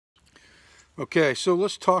Okay, so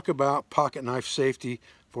let's talk about pocket knife safety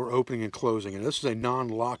for opening and closing. And this is a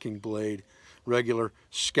non-locking blade, regular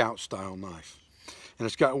scout style knife. And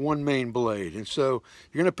it's got one main blade. And so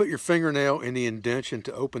you're going to put your fingernail in the indention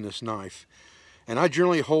to open this knife. And I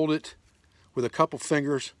generally hold it with a couple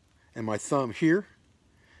fingers and my thumb here,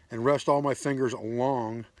 and rest all my fingers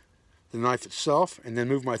along the knife itself, and then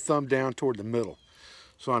move my thumb down toward the middle.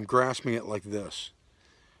 So I'm grasping it like this.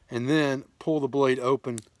 And then pull the blade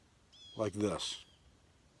open like this,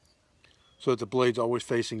 so that the blade's always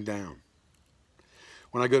facing down.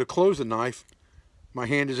 When I go to close the knife, my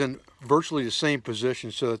hand is in virtually the same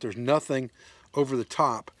position so that there's nothing over the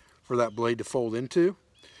top for that blade to fold into.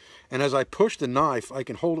 And as I push the knife, I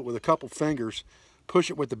can hold it with a couple fingers, push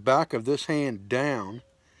it with the back of this hand down,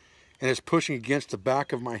 and it's pushing against the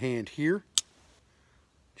back of my hand here,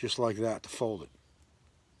 just like that, to fold it.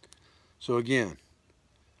 So again,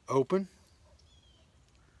 open,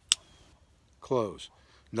 close.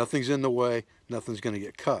 Nothing's in the way, nothing's going to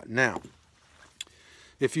get cut. Now,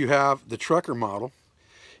 if you have the Trucker model,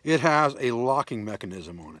 it has a locking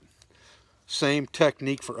mechanism on it. Same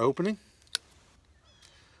technique for opening.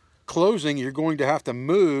 Closing, you're going to have to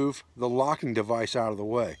move the locking device out of the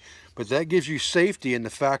way. But that gives you safety in the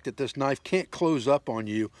fact that this knife can't close up on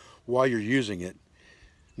you while you're using it,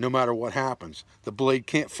 no matter what happens. The blade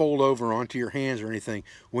can't fold over onto your hands or anything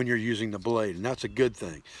when you're using the blade, and that's a good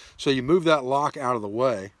thing. So you move that lock out of the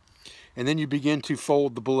way, and then you begin to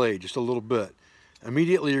fold the blade just a little bit.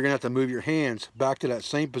 Immediately you're going to have to move your hands back to that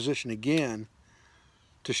same position again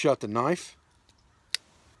to shut the knife,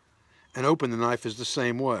 and open the knife is the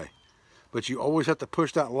same way. But you always have to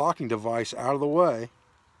push that locking device out of the way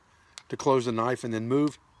to close the knife, and then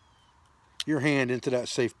move your hand into that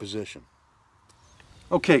safe position.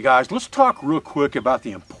 Okay guys, let's talk real quick about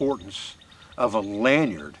the importance of a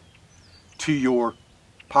lanyard to your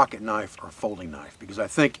pocket knife or folding knife, because I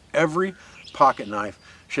think every pocket knife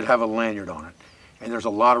should have a lanyard on it, and there's a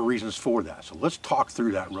lot of reasons for that. So let's talk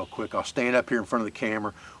through that real quick. I'll stand up here in front of the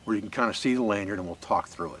camera where you can kind of see the lanyard, and we'll talk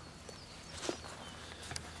through it.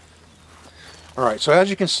 Alright, so as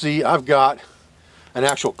you can see, I've got an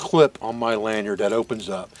actual clip on my lanyard that opens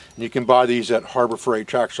up. And you can buy these at Harbor Freight,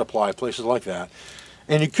 Tractor Supply, places like that.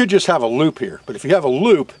 And you could just have a loop here. But if you have a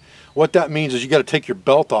loop, what that means is you got to take your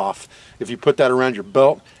belt off if you put that around your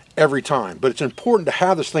belt every time. But it's important to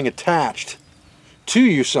have this thing attached to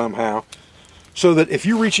you somehow, so that if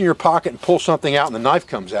you reach in your pocket and pull something out and the knife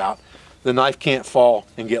comes out, the knife can't fall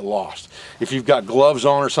and get lost. If you've got gloves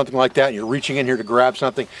on or something like that and you're reaching in here to grab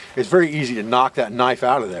something, it's very easy to knock that knife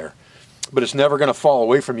out of there. But it's never going to fall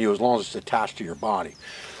away from you as long as it's attached to your body.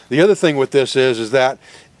 The other thing with this is that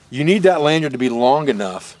you need that lanyard to be long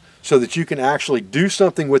enough so that you can actually do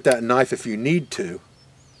something with that knife if you need to,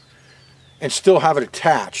 and still have it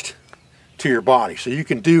attached to your body. So you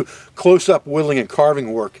can do close-up whittling and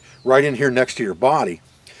carving work right in here next to your body,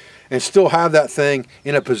 and still have that thing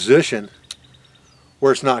in a position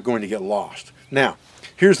where it's not going to get lost. Now,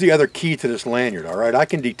 here's the other key to this lanyard, all right? I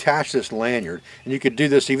can detach this lanyard, and you could do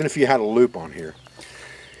this even if you had a loop on here,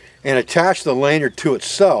 and attach the lanyard to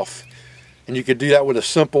itself, and you could do that with a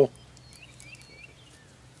simple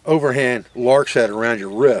overhand lark's head around your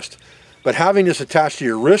wrist. But having this attached to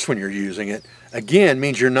your wrist when you're using it, again,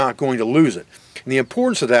 means you're not going to lose it. And the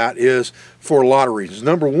importance of that is for a lot of reasons.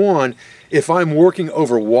 Number one, if I'm working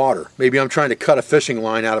over water, maybe I'm trying to cut a fishing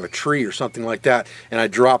line out of a tree or something like that, and I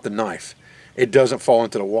drop the knife, it doesn't fall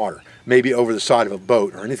into the water. Maybe over the side of a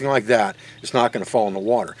boat or anything like that, it's not going to fall in the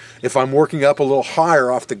water. If I'm working up a little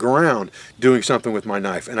higher off the ground doing something with my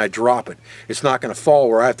knife and I drop it, it's not going to fall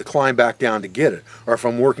where I have to climb back down to get it. Or if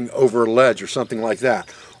I'm working over a ledge or something like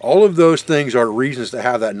that. All of those things are reasons to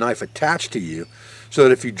have that knife attached to you, so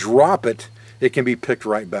that if you drop it, it can be picked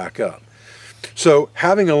right back up. So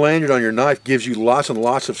having a lanyard on your knife gives you lots and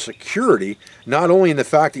lots of security, not only in the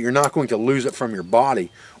fact that you're not going to lose it from your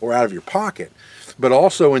body or out of your pocket, but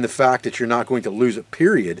also in the fact that you're not going to lose it,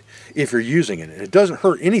 period, if you're using it. And it doesn't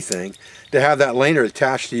hurt anything to have that lanyard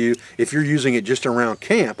attached to you if you're using it just around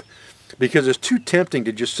camp, because it's too tempting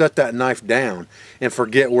to just set that knife down and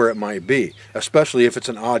forget where it might be, especially if it's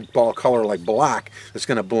an oddball color like black that's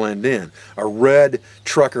going to blend in. A red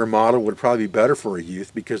Trucker model would probably be better for a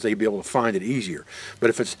youth because they'd be able to find it easier. But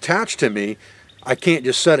if it's attached to me, I can't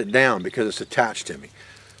just set it down because it's attached to me.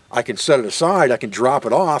 I can set it aside, I can drop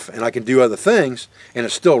it off, and I can do other things, and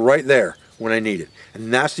it's still right there when I need it.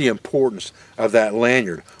 And that's the importance of that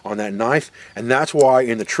lanyard on that knife, and that's why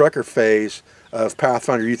in the Trucker phase of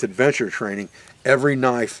Pathfinder Youth Adventure Training, every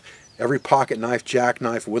knife Every pocket knife,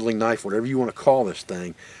 jackknife, whittling knife, whatever you want to call this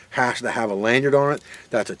thing, has to have a lanyard on it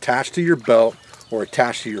that's attached to your belt or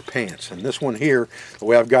attached to your pants. And this one here, the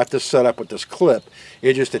way I've got this set up with this clip,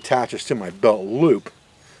 it just attaches to my belt loop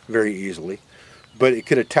very easily. But it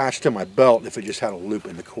could attach to my belt if it just had a loop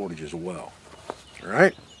in the cordage as well. All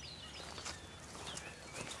right.